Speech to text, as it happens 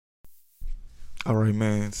All right,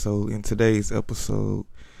 man. So in today's episode,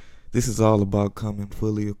 this is all about coming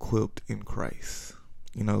fully equipped in Christ.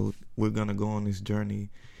 We're going to go on this journey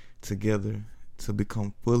together to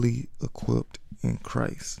become fully equipped in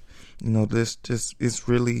Christ. This just it's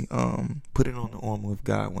really putting on the armor of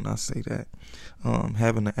God when I say that.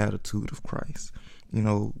 Having the attitude of Christ.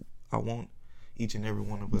 I want each and every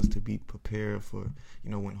one of us to be prepared for,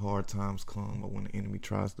 when hard times come or when the enemy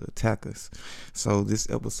tries to attack us. So this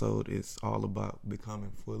episode is all about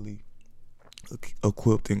becoming fully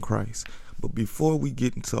equipped in Christ. But before we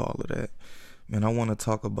get into all of that, man, I want to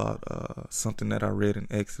talk about something that I read in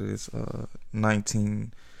Exodus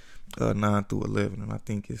 19, 9 through 11. And I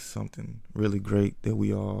think it's something really great that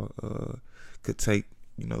we all could take,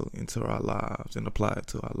 into our lives and apply it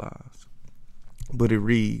to our lives. But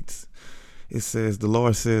it says, the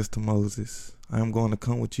Lord says to Moses, I am going to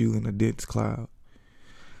come with you in a dense cloud,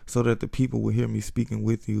 so that the people will hear me speaking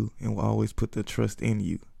with you and will always put their trust in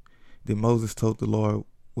you. Then Moses told the Lord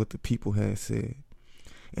what the people had said.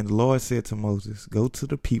 And the Lord said to Moses, go to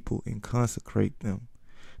the people and consecrate them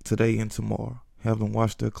today and tomorrow. Have them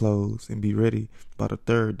wash their clothes and be ready by the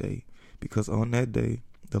third day, because on that day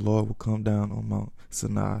the Lord will come down on Mount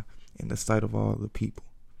Sinai in the sight of all the people.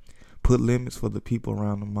 Put limits for the people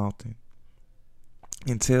around the mountain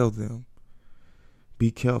and tell them, be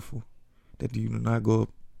careful that you do not go up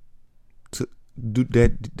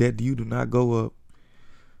that you do not go up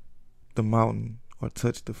the mountain or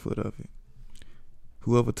touch the foot of it.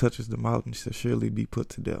 Whoever touches the mountain shall surely be put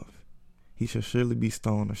to death. He shall surely be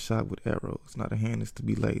stoned or shot with arrows. Not a hand is to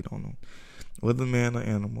be laid on him. Whether man or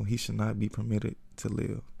animal, he shall not be permitted to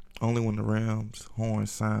live. Only when the ram's horn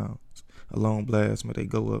sounds a long blast may they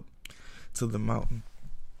go up to the mountain.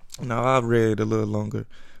 Now I've read a little longer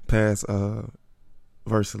past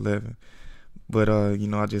verse 11, but I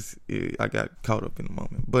got caught up in the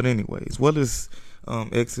moment. But anyways, what does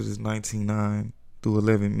Exodus 19:9 through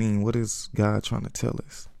 11 mean? What is God trying to tell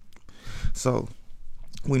us? So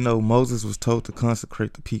we know Moses was told to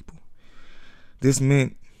consecrate the people. This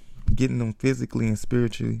meant getting them physically and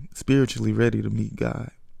spiritually ready to meet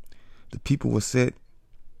God. The people were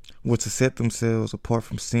to set themselves apart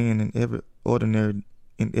from sin and even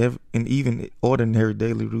ordinary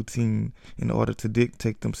daily routine in order to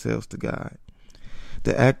dictate themselves to God.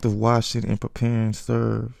 The act of washing and preparing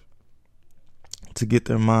served to get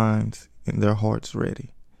their minds and their hearts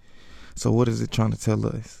ready. So what is it trying to tell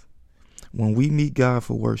us? When we meet God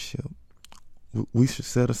for worship, we should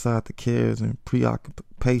set aside the cares and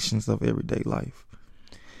preoccupations of everyday life.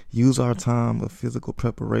 Use our time of physical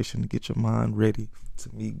preparation to get your mind ready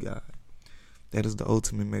to meet God. That is the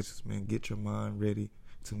ultimate message, man. Get your mind ready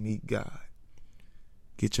to meet God.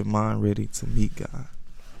 Get your mind ready to meet God.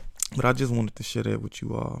 But I just wanted to share that with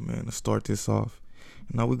you all, man, to start this off.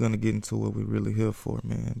 And now we're going to get into what we're really here for,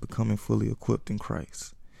 man, becoming fully equipped in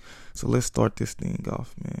Christ. So let's start this thing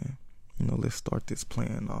off, man. Let's start this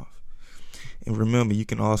plan off. And remember, you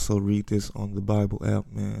can also read this on the Bible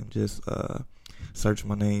app, man. Just search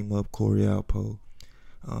my name up, Corey Alpo.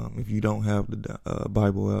 If you don't have the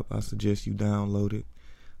Bible app, I suggest you download it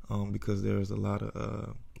because there's a lot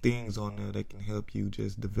of things on there that can help you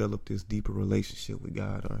just develop this deeper relationship with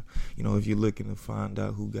God. Or, if you're looking to find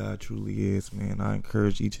out who God truly is, man, I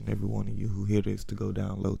encourage each and every one of you who hear this to go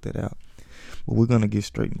download that out. But we're going to get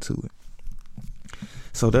straight into it.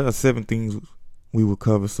 So there are 7 things we will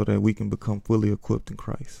cover so that we can become fully equipped in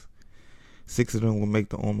Christ. 6 of them will make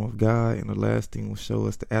the armor of God, and the last thing will show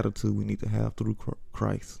us the attitude we need to have through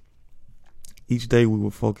Christ. Each day we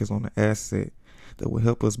will focus on the asset that will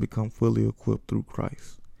help us become fully equipped through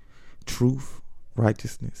Christ. Truth,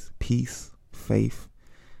 righteousness, peace, faith,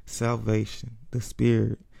 salvation, the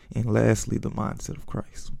Spirit, and lastly, the mindset of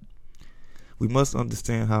Christ. We must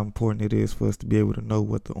understand how important it is for us to be able to know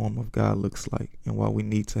what the armor of God looks like and why we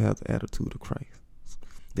need to have the attitude of Christ.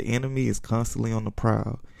 The enemy is constantly on the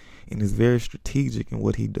prowl and is very strategic in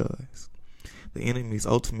what he does. The enemy's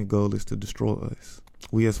ultimate goal is to destroy us.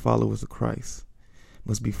 We as followers of Christ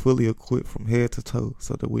must be fully equipped from head to toe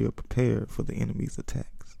so that we are prepared for the enemy's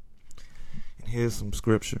attacks. And here's some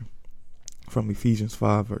scripture from Ephesians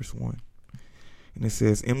 5 verse 1. And it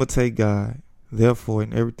says, imitate God, therefore,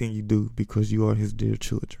 in everything you do, because you are his dear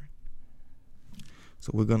children.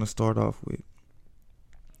 So we're going to start off with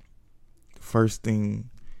the first thing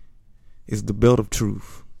is the belt of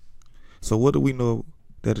truth. So what do we know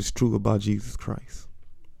that is true about Jesus Christ?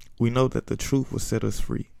 We know that the truth will set us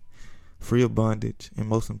free of bondage, and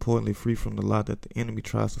most importantly, free from the lie that the enemy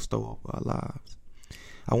tries to stow over our lives.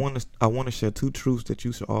 I want to share 2 truths that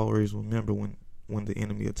you should always remember when the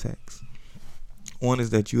enemy attacks. One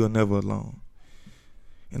is that you are never alone.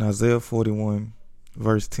 In Isaiah 41,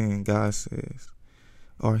 verse 10, God says,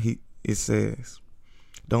 it says,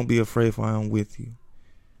 don't be afraid, for I am with you.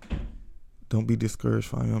 Don't be discouraged,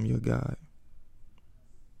 for I am your God.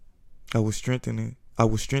 I will strengthen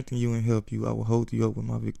you and help you. I will hold you up with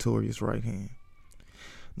my victorious right hand.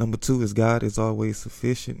 Number 2 is God is always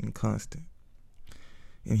sufficient and constant.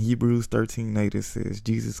 In Hebrews 13:8 it says,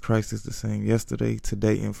 Jesus Christ is the same yesterday,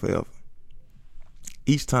 today, and forever.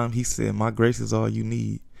 Each time he said, my grace is all you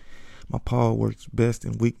need. My power works best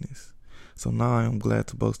in weakness. So now I am glad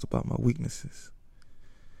to boast about my weaknesses,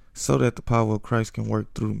 so that the power of Christ can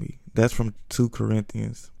work through me. That's from 2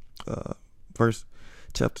 Corinthians,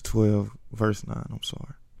 chapter 12, verse 9.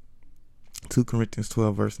 2 Corinthians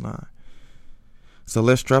 12, verse 9. So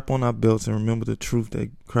let's strap on our belts and remember the truth that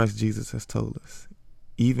Christ Jesus has told us.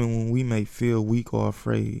 Even when we may feel weak or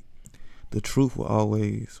afraid, the truth will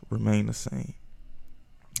always remain the same.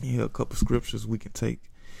 Here are a couple scriptures we can take,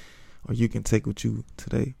 or you can take with you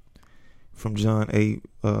today. From John 8,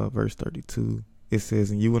 verse 32, it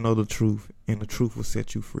says, and you will know the truth, and the truth will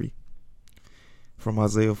set you free. From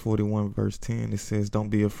Isaiah 41, verse 10, it says, don't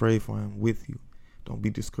be afraid, for I am with you. Don't be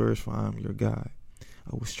discouraged, for I am your God.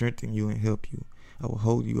 I will strengthen you and help you. I will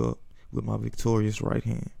hold you up with my victorious right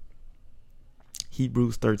hand.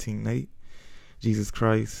 Hebrews 13:8, Jesus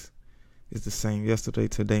Christ is the same yesterday,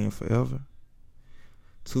 today, and forever.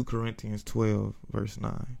 2 Corinthians 12, verse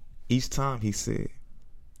 9. Each time he said,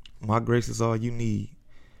 my grace is all you need.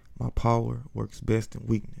 My power works best in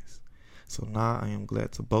weakness. So now I am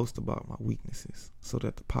glad to boast about my weaknesses, so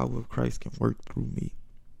that the power of Christ can work through me.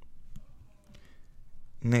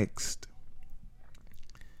 Next,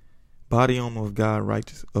 body armor of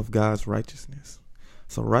God's righteousness.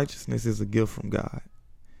 So righteousness is a gift from God.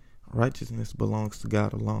 Righteousness belongs to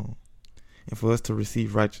God alone. And for us to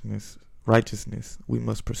receive righteousness, we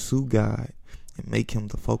must pursue God and make him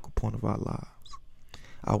the focal point of our lives.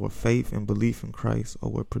 Our faith and belief in Christ are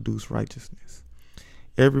what produce righteousness.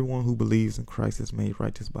 Everyone who believes in Christ is made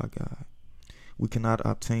righteous by God. We cannot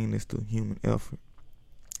obtain this through human effort.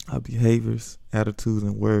 Our behaviors, attitudes,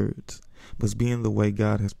 and words must be in the way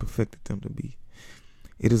God has perfected them to be.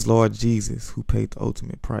 It is Lord Jesus who paid the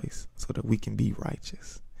ultimate price so that we can be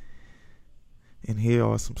righteous. And here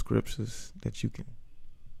are some scriptures that you can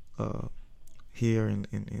hear and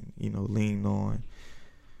lean on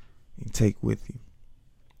and take with you.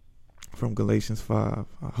 From Galatians 5,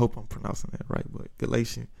 I hope I'm pronouncing that right, but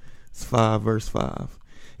Galatians 5, verse 5,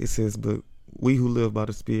 it says, but we who live by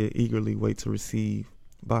the Spirit eagerly wait to receive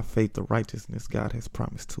by faith the righteousness God has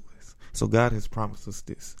promised to us. So God has promised us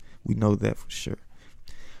this. We know that for sure.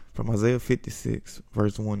 From Isaiah 56,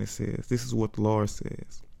 verse 1, it says, this is what the Lord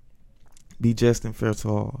says. Be just and fair to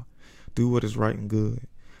all. Do what is right and good.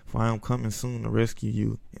 For I am coming soon to rescue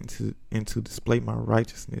you and to display my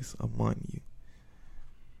righteousness among you.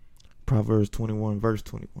 Proverbs 21, verse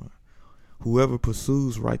 21. Whoever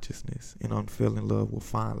pursues righteousness and unfailing love will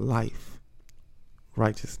find life,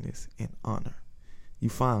 righteousness, and honor. You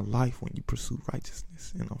find life when you pursue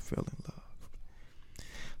righteousness and unfailing love.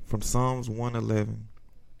 From Psalms 111,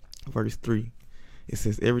 verse 3, it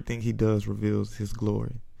says, everything he does reveals his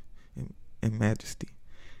glory and majesty.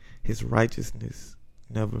 His righteousness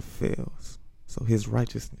never fails. So his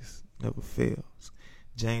righteousness never fails.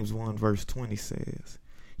 James 1, verse 20 says,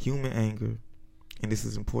 human anger, and this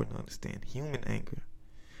is important to understand, human anger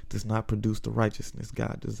does not produce the righteousness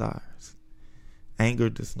God desires. Anger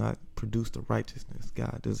does not produce the righteousness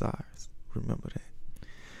God desires. Remember that.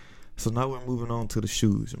 So now we're moving on to the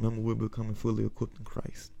shoes. Remember, we're becoming fully equipped in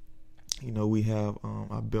Christ. We have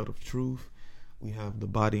our belt of truth. We have the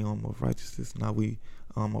body armor of righteousness. Now we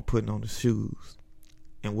are putting on the shoes.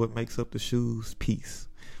 And what makes up the shoes? Peace.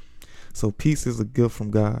 So peace is a gift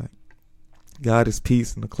from God. God is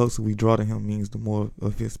peace, and the closer we draw to him means the more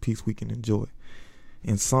of his peace we can enjoy.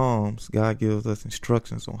 In Psalms, God gives us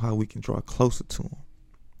instructions on how we can draw closer to him.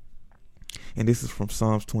 And this is from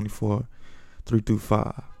Psalms 24,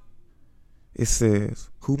 3-5. It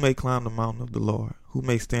says, who may climb the mountain of the Lord? Who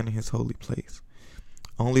may stand in his holy place?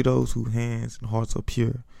 Only those whose hands and hearts are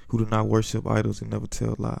pure, who do not worship idols and never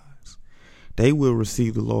tell lies. They will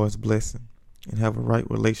receive the Lord's blessing and have a right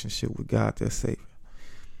relationship with God, their Savior.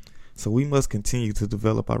 So we must continue to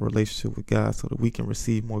develop our relationship with God so that we can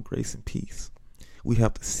receive more grace and peace. We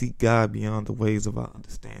have to seek God beyond the ways of our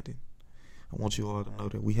understanding. I want you all to know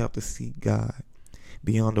that we have to seek God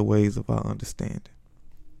beyond the ways of our understanding.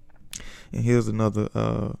 And here's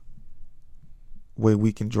another way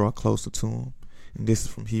we can draw closer to him. And this is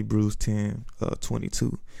from Hebrews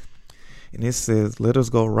 10:22. And it says, let us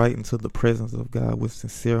go right into the presence of God with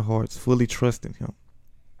sincere hearts, fully trusting him.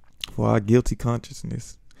 For our guilty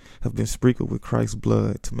consciousness have been sprinkled with Christ's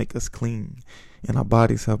blood to make us clean, and our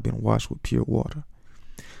bodies have been washed with pure water.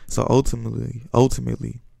 So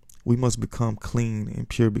ultimately, we must become clean and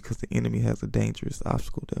pure because the enemy has a dangerous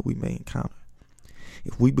obstacle that we may encounter.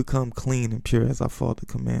 If we become clean and pure as our Father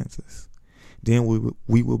commands us, then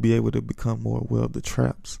we will be able to become more aware of the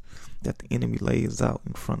traps that the enemy lays out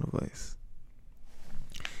in front of us.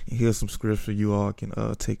 And here's some scripture you all can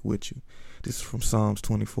take with you. This is from Psalms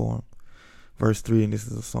 24, verse 3, and this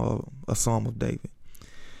is a psalm of David.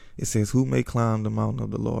 It says, "Who may climb the mountain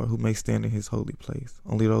of the Lord? Who may stand in his holy place?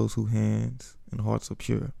 Only those whose hands and hearts are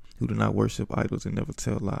pure, who do not worship idols and never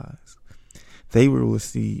tell lies. They will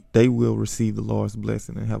receive the Lord's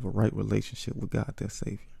blessing and have a right relationship with God, their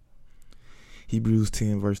Savior." Hebrews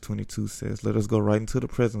 10, verse 22 says, "Let us go right into the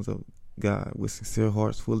presence of God with sincere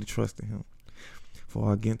hearts, fully trusting Him. For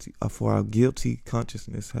our guilty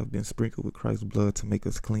consciousness have been sprinkled with Christ's blood to make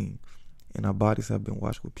us clean, and our bodies have been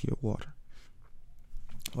washed with pure water."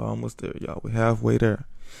 We're almost there, y'all. We're halfway there.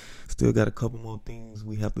 Still got a couple more things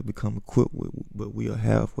we have to become equipped with, but we are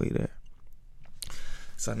halfway there.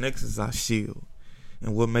 So next is our shield.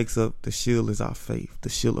 And what makes up the shield is our faith, the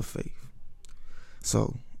shield of faith.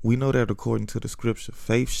 So we know that according to the scripture,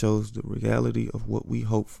 faith shows the reality of what we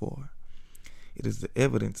hope for. It is the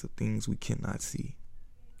evidence of things we cannot see.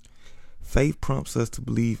 Faith prompts us to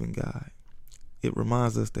believe in God. It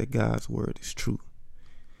reminds us that God's word is true.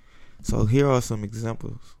 So here are some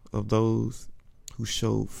examples of those who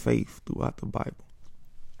showed faith throughout the Bible.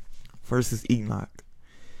 First is Enoch.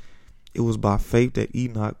 It was by faith that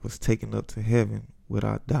Enoch was taken up to heaven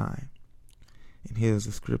without dying. And here's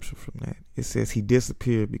the scripture from that. It says he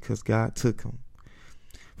disappeared because God took him.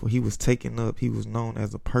 For he was taken up, he was known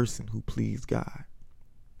as a person who pleased God.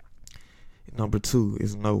 Number 2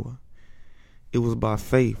 is Noah. It was by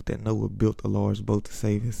faith that Noah built a large boat to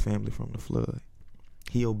save his family from the flood.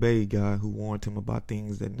 He obeyed God, who warned him about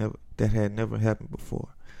things that had never happened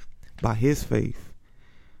before. By his faith,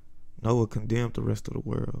 Noah condemned the rest of the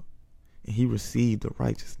world, and he received the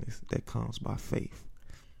righteousness that comes by faith.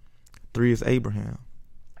 3 is Abraham.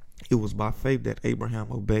 It was by faith that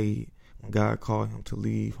Abraham obeyed when God called him to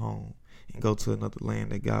leave home and go to another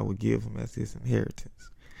land that God would give him as his inheritance.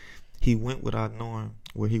 He went without knowing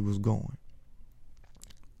where he was going.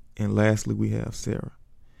 And lastly, we have Sarah.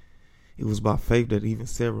 It was by faith that even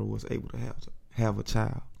Sarah was able to have a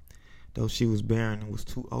child. Though she was barren and was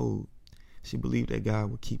too old, she believed that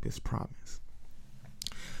God would keep his promise.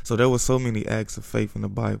 So there were so many acts of faith in the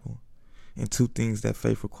Bible, and 2 things that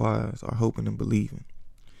faith requires are hoping and believing.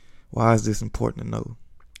 Why is this important to know?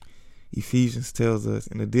 Ephesians tells us,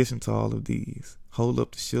 in addition to all of these, hold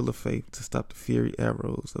up the shield of faith to stop the fiery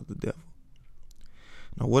arrows of the devil.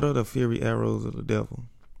 Now, what are the fiery arrows of the devil?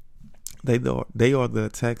 They are the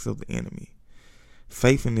attacks of the enemy.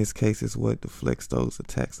 Faith in this case is what deflects those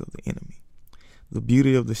attacks of the enemy. The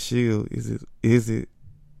beauty of the shield is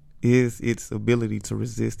its ability to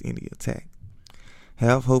resist any attack.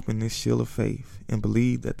 Have hope in this shield of faith and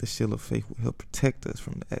believe that the shield of faith will help protect us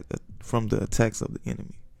from the attacks of the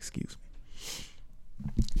enemy. Excuse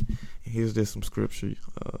me. And here's just some scripture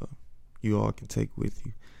you all can take with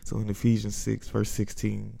you. So in Ephesians 6, verse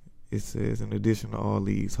 16, it says, "In addition to all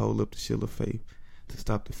these, hold up the shield of faith to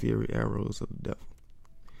stop the fiery arrows of the devil."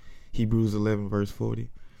 Hebrews 11, verse 40,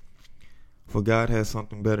 "For God has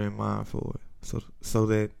something better in mind for it, so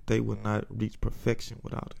that they will not reach perfection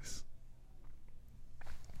without us."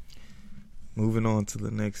 Moving on to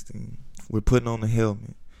the next thing. We're putting on the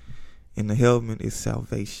helmet, and the helmet is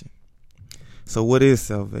salvation. So what is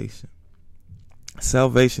salvation?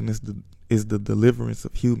 Salvation is the deliverance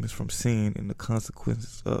of humans from sin and the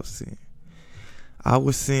consequences of sin.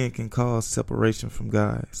 Our sin can cause separation from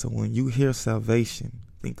God. So when you hear salvation,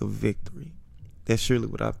 think of victory. That's surely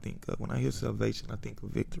what I think of. When I hear salvation, I think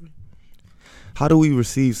of victory. How do we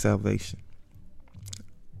receive salvation?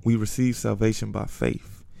 We receive salvation by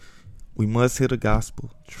faith. We must hear the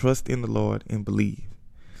gospel, trust in the Lord, and believe.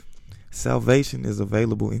 Salvation is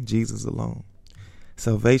available in Jesus alone.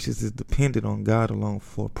 Salvation is dependent on God alone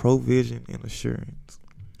for provision and assurance.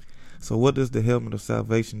 So what does the helmet of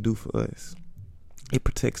salvation do for us? It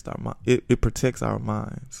protects our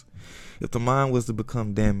minds. If the mind was to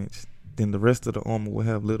become damaged, then the rest of the armor will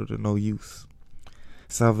have little to no use.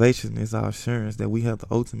 Salvation is our assurance that we have the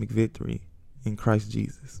ultimate victory in Christ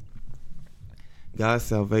Jesus. God's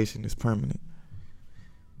salvation is permanent.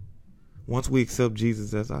 Once we accept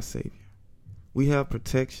Jesus as our Savior, we have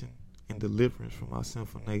protection and deliverance from our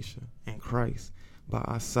sinful nature in Christ by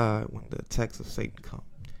our side when the attacks of Satan come.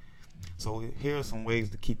 So here are some ways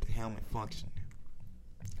to keep the helmet functioning.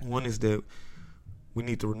 One is that We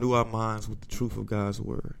need to renew our minds with the truth of God's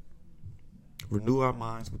word. Renew our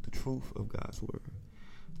minds with the truth of God's word.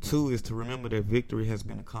 2 is to remember that victory has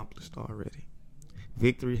been accomplished already.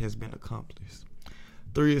 Victory has been accomplished.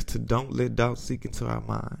 3 is to don't let doubt seep into our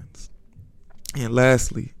minds. And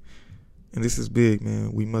lastly, and this is big,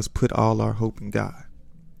 man, we must put all our hope in God.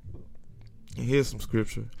 And here's some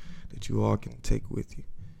scripture that you all can take with you.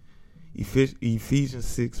 Ephesians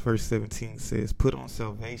 6 verse 17 says, put on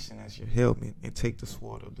salvation as your helmet and take the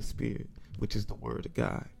sword of the Spirit, which is the word of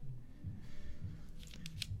God.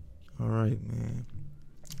 All right, man.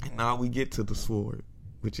 And now we get to the sword,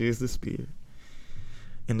 which is the Spirit.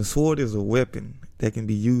 And the sword is a weapon that can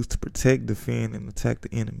be used to protect, defend, and attack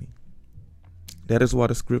the enemy. That is why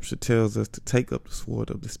the scripture tells us to take up the sword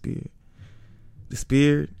of the Spirit. The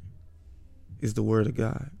Spirit is the word of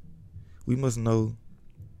God. We must know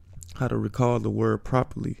how to recall the word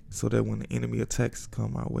properly so that when the enemy attacks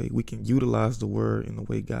come our way, we can utilize the word in the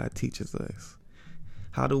way God teaches us.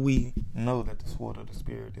 How do we know that the sword of the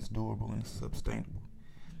Spirit is durable and sustainable?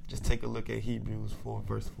 Just take a look at Hebrews 4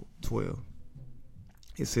 verse 12.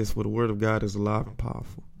 It says, for the word of God is alive and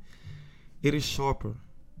powerful. It is sharper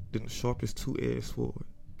than the sharpest two-edged sword,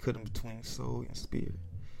 cutting between soul and spirit,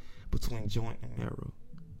 between joint and marrow.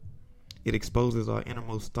 It exposes our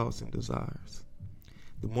innermost thoughts and desires.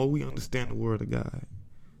 The more we understand the word of God,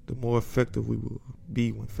 the more effective we will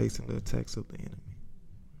be when facing the attacks of the enemy.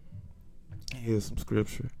 Here's some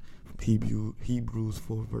scripture from Hebrews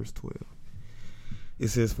 4 verse 12. It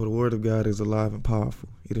says, for the word of God is alive and powerful.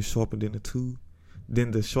 It is sharper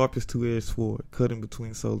than the sharpest two-edged sword, cutting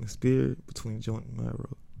between soul and spirit, between joint and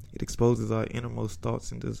marrow. It exposes our innermost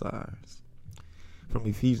thoughts and desires. From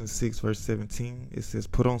Ephesians 6 verse 17, it says,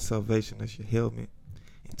 put on salvation as your helmet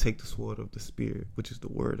and take the sword of the Spirit, which is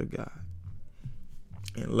the word of God.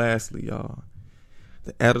 And lastly, y'all,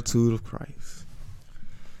 the attitude of Christ.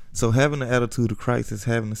 So having the attitude of Christ is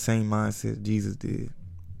having the same mindset Jesus did.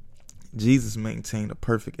 Jesus maintained a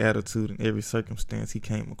perfect attitude in every circumstance he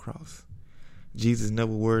came across. Jesus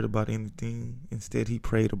never worried about anything. Instead, he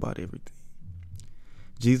prayed about everything.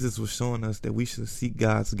 Jesus was showing us that we should seek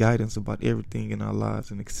God's guidance about everything in our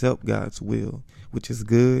lives and accept God's will, which is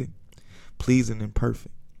good, pleasing, and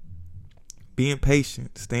perfect. Being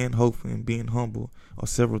patient, staying hopeful, and being humble are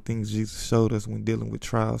several things Jesus showed us when dealing with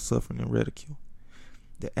trials, suffering, and ridicule.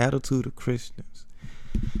 The attitude of Christians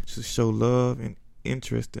should show love and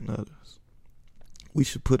interest in others. We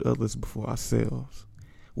should put others before ourselves.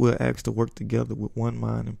 We're asked to work together with one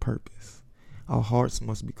mind and purpose. Our hearts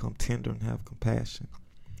must become tender and have compassion.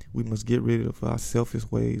 We must get rid of our selfish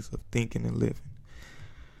ways of thinking and living.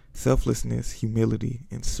 Selflessness, humility,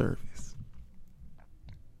 and service.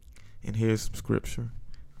 And here's some scripture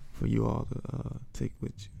for you all to take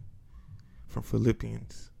with you. From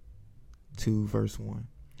Philippians 2 verse 1.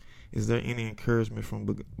 Is there any encouragement from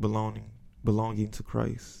belonging to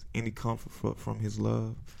Christ? Any comfort from his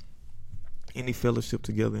love? Any fellowship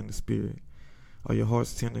together in the Spirit? Are your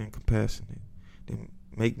hearts tender and compassionate? Then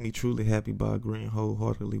make me truly happy by agreeing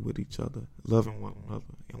wholeheartedly with each other, loving one another,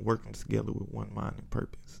 and working together with one mind and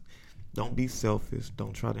purpose. Don't be selfish.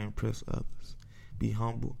 Don't try to impress others. Be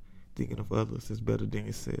humble, thinking of others as better than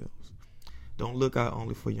yourselves. Don't look out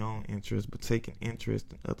only for your own interest, but take an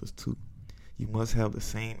interest in others too. You must have the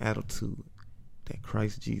same attitude that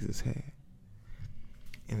Christ Jesus had.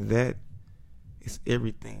 And that is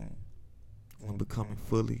everything when becoming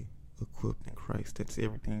fully equipped in Christ. That's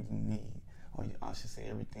everything you need, or I should say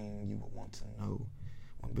everything you would want to know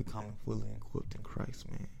when becoming fully equipped in Christ,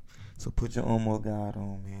 man. So put your armor of God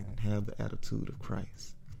on, man, and have the attitude of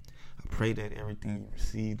Christ. I pray that everything you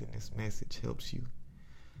received in this message helps you.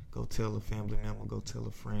 Go tell a family member, go tell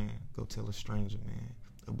a friend, go tell a stranger, man,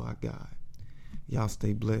 about God. Y'all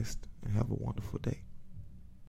stay blessed and have a wonderful day.